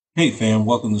Hey fam,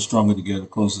 welcome to Stronger Together,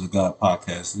 Closer to God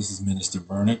podcast. This is Minister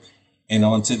Vernon. And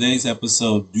on today's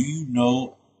episode, do you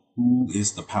know who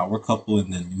is the power couple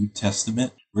in the New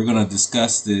Testament? We're going to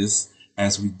discuss this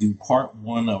as we do part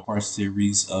one of our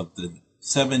series of the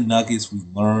 7 nuggets we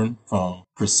learned from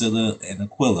Priscilla and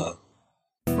Aquila.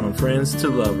 From friends to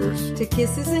lovers, to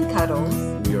kisses and cuddles,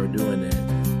 we are doing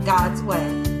it God's way.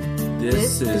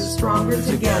 This is Stronger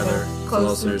Together,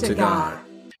 Closer to God.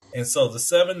 And so the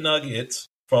 7 nuggets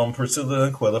from Priscilla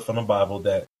and Aquila from the Bible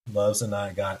that Loves and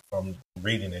I got from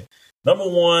reading it. Number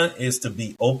 1 is to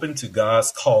be open to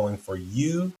God's calling for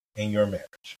you and your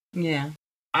marriage. Yeah.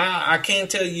 I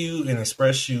can't tell you and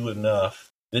express you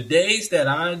enough. The days that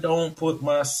I don't put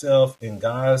myself in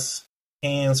God's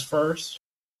hands first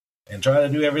and try to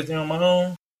do everything on my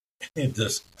own, it's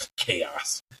just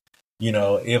chaos.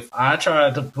 If I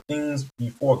try to put things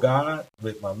before God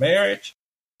with my marriage,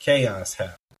 chaos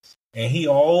happens. And he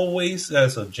always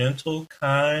has a gentle,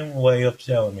 kind way of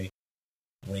telling me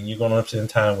when you're going to spend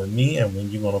time with me and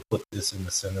when you're going to put this in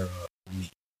the center of me.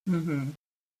 Mm-hmm.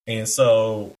 And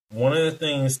so one of the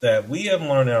things that we have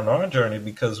learned on our journey,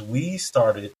 because we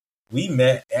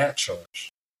met at church.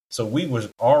 So we was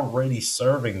already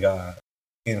serving God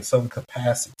in some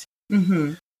capacity.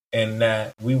 Mm-hmm. And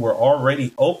that we were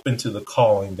already open to the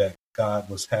calling that God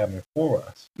was having for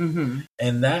us. Mm-hmm.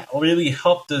 And that really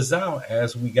helped us out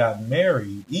as we got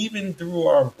married, even through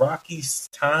our rocky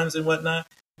times and whatnot.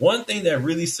 One thing that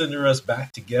really centered us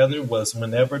back together was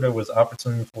whenever there was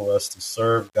opportunity for us to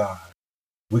serve God,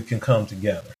 we can come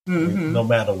together, no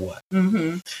matter what.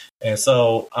 Mm-hmm. And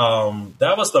so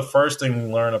that was the first thing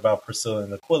we learned about Priscilla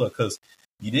and Aquila, because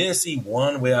you didn't see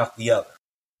one without the other.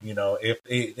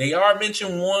 If they are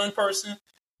mentioned one person,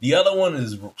 the other one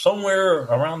is somewhere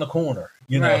around the corner,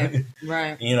 Right.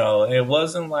 It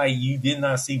wasn't like you did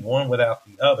not see one without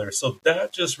the other. So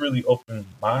that just really opened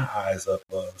my eyes up,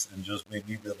 Loves, and just made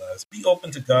me realize, be open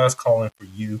to God's calling for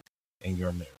you and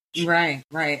your marriage.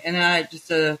 Right. And I just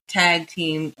a tag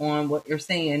team on what you're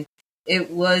saying.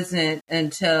 It wasn't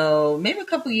until maybe a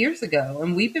couple years ago,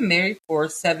 and we've been married for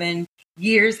 7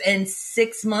 years and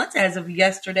 6 months as of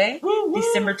yesterday,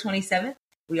 December 27th.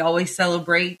 We always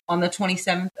celebrate on the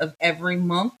 27th of every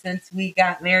month since we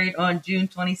got married on June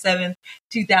 27th,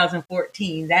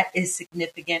 2014. That is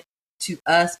significant to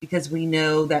us because we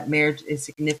know that marriage is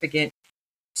significant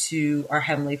to our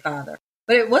Heavenly Father.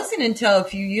 But it wasn't until a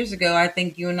few years ago, I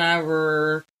think you and I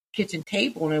were kitchen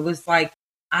table, and it was like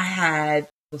I had,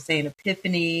 we'll say, an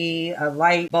epiphany, a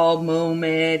light bulb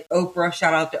moment, Oprah,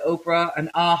 shout out to Oprah,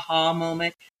 an aha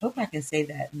moment. Hope I can say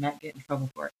that and not get in trouble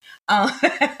for it.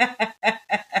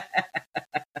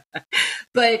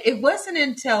 But it wasn't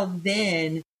until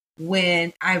then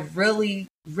when I really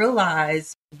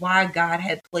realized why God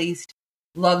had placed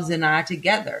Loves and I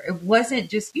together. It wasn't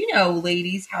just,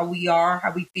 ladies, how we are,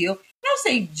 how we feel. And I'll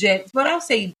say gents, but I'll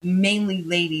say mainly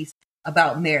ladies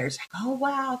about marriage. Like, oh,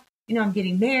 wow, I'm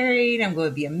getting married. I'm going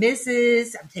to be a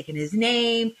Mrs. I'm taking his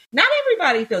name. Not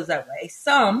everybody feels that way.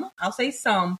 I'll say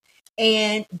some.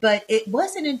 But it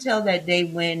wasn't until that day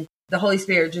when the Holy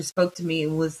Spirit just spoke to me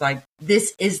and was like,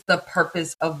 this is the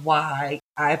purpose of why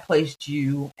I placed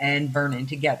you and Vernon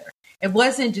together. It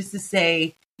wasn't just to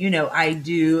say, I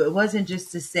do. It wasn't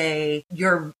just to say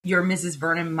you're Mrs.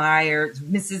 Vernon Myers,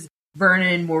 Mrs.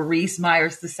 Vernon Maurice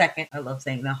Myers II. I love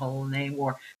saying the whole name.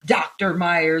 Or Dr.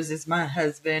 Myers is my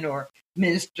husband, or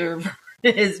Mr.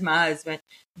 Vernon is my husband.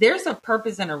 There's a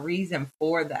purpose and a reason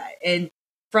for that. And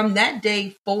from that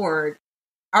day forward,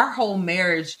 our whole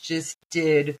marriage just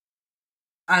did.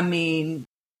 I mean,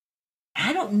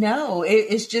 I don't know.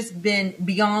 It's just been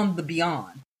beyond the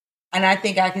beyond. And I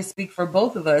think I can speak for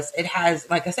both of us. It has,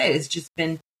 like I said, it's just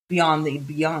been beyond the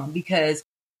beyond, because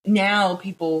now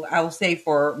people, I will say,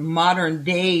 for modern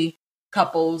day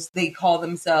couples, they call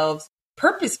themselves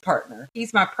purpose partner.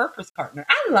 He's my purpose partner.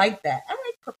 I like that. I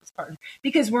like purpose partner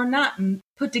because we're not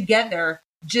put together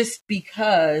just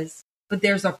because, but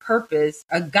there's a purpose,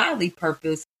 a godly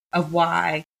purpose of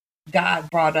why God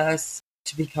brought us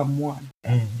to become one.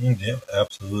 Yeah,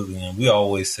 absolutely. And we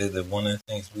always say that one of the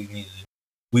things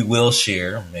we will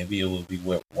share, maybe it will be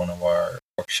with one of our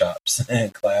workshops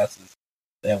and classes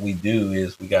that we do,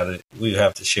 is we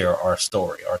have to share our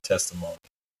story, our testimony,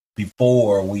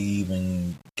 before we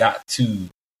even got to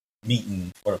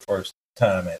meeting for the first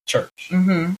time at church.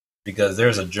 Mm-hmm. Because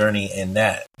there's a journey in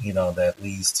that, that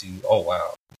leads to, oh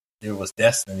wow, there was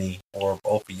destiny for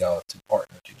both of y'all to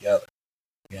partner together,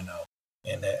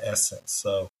 in that essence.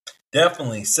 So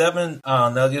definitely 7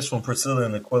 nuggets from Priscilla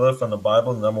and Aquila from the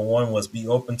Bible. Number 1 was be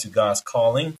open to God's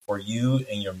calling for you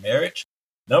and your marriage.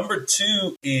 Number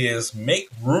 2 is make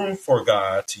room for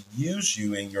God to use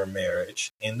you in your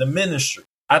marriage in the ministry.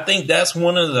 I think that's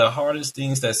one of the hardest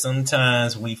things that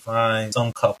sometimes we find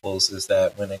some couples is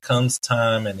that when it comes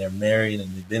time and they're married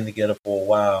and they've been together for a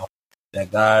while,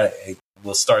 that God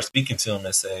will start speaking to them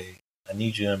and say, I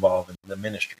need you involved in the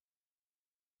ministry.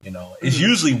 You know, it's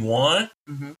usually one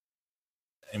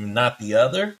and not the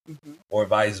other, or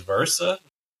vice versa.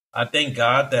 I thank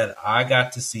God that I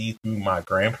got to see through my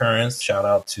grandparents. Shout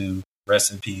out to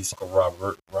rest in peace, Uncle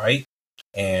Robert Wright,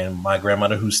 and my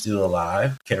grandmother who's still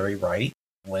alive, Carrie Wright.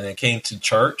 When it came to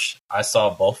church, I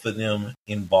saw both of them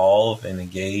involved and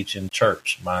engaged in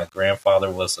church. My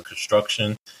grandfather was a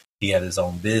construction. He had his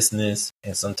own business,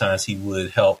 and sometimes he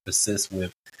would help assist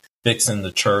with fixing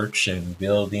the church and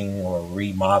building or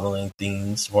remodeling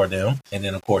things for them. And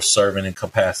then, of course, serving in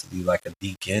capacity like a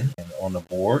deacon and on the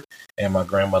board. And my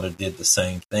grandmother did the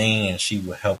same thing, and she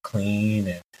would help clean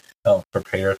and help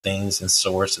prepare things and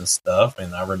source and stuff.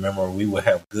 And I remember we would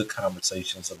have good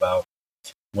conversations about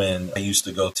when I used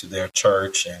to go to their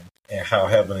church and how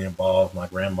heavily involved my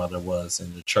grandmother was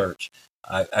in the church.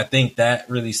 I think that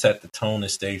really set the tone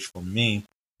and stage for me.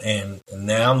 And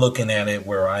now looking at it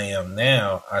where I am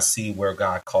now, I see where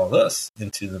God called us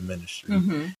into the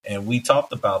ministry. And we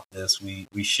talked about this.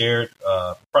 We shared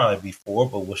probably before,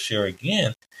 but we'll share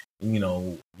again. You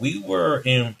know, we were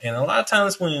in, and a lot of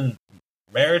times when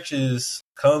marriages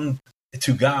come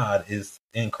to God is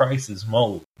in crisis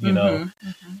mode, you know,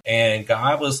 and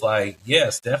God was like,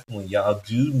 yes, definitely. Y'all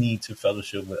do need to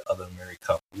fellowship with other married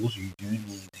couples. You do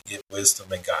need to get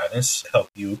wisdom and guidance to help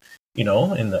you, you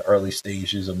know, in the early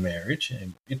stages of marriage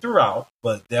and throughout,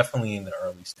 but definitely in the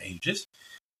early stages.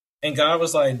 And God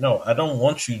was like, no, I don't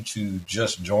want you to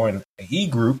just join an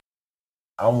e-group.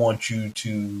 I want you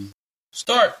to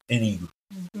start an e-group.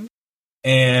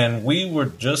 And we were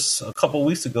just a couple of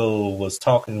weeks ago was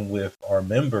talking with our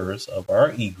members of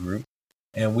our e-group,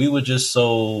 and we were just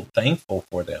so thankful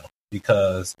for them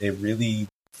because it really,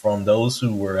 from those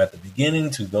who were at the beginning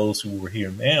to those who were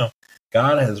here now,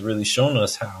 God has really shown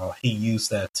us how he used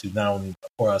that to not only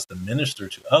for us to minister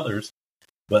to others,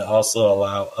 but also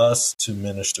allow us to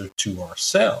minister to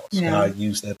ourselves. God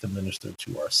used that to minister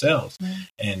to ourselves.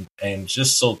 And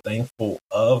just so thankful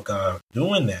of God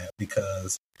doing that,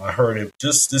 because I heard it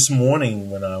just this morning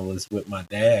when I was with my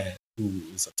dad, who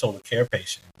is a total care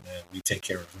patient, and we take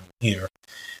care of him here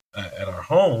at our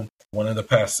home. One of the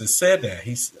pastors said that.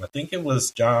 I think it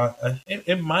was John,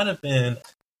 it might have been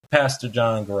Pastor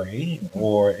John Gray,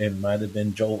 or it might have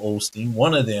been Joel Osteen,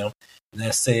 one of them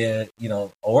that said, you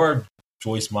know, or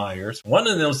Joyce Myers, one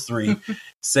of those three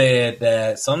said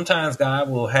that sometimes God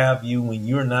will have you when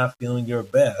you're not feeling your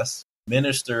best,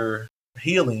 minister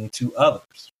healing to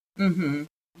others. In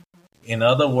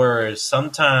other words,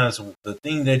 sometimes the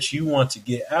thing that you want to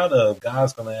get out of,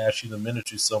 God's going to ask you to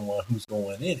minister to someone who's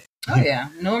going in it. Oh, yeah.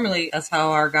 Normally, that's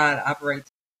how our God operates,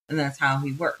 and that's how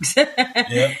he works.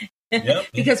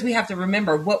 Because we have to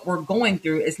remember what we're going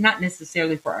through is not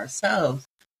necessarily for ourselves,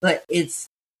 but it's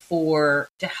to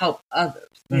help others,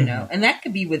 you know, and that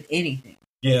could be with anything.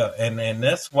 Yeah, and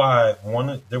that's why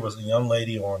there was a young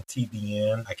lady on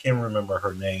TBN. I can't remember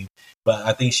her name, but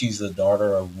I think she's the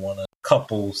daughter of one of the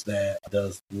couples that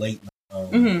does late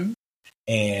night.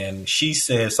 And she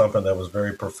said something that was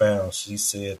very profound. She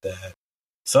said that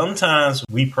sometimes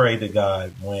we pray to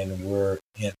God when we're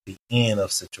at the end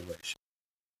of situation,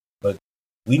 but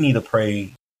we need to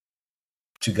pray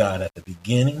to God at the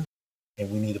beginning. And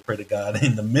we need to pray to God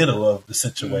in the middle of the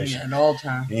situation. At all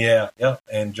times.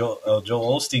 And Joel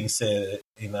Osteen said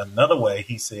in another way,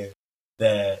 he said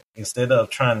that instead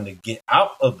of trying to get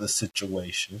out of the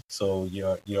situation, so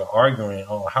you're arguing,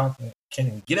 how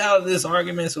can we get out of this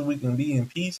argument so we can be in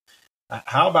peace?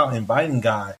 How about inviting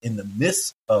God in the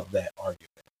midst of that argument?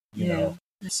 You know?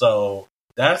 So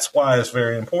that's why it's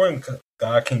very important.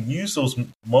 God can use those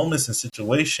moments and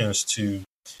situations to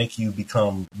make you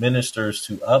become ministers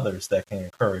to others that can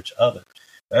encourage others.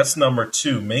 That's number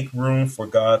 2. Make room for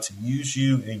God to use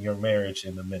you in your marriage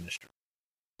in the ministry.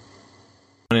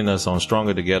 Joining us on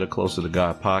Stronger Together, Closer to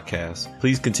God podcast.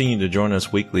 Please continue to join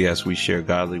us weekly as we share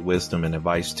godly wisdom and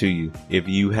advice to you. If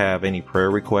you have any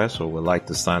prayer requests or would like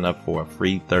to sign up for a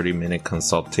free 30-minute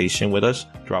consultation with us,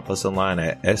 drop us a line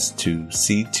at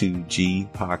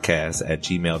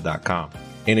s2c2gpodcast@gmail.com.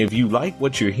 And if you like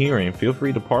what you're hearing, feel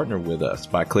free to partner with us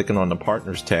by clicking on the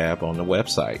Partners tab on the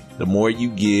website. The more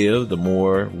you give, the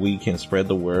more we can spread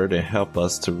the word and help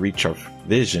us to reach our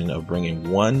vision of bringing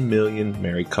 1 million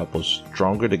married couples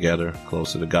stronger together,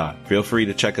 closer to God. Feel free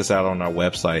to check us out on our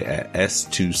website at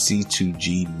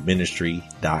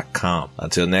s2c2gministry.com.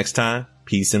 Until next time,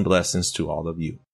 peace and blessings to all of you.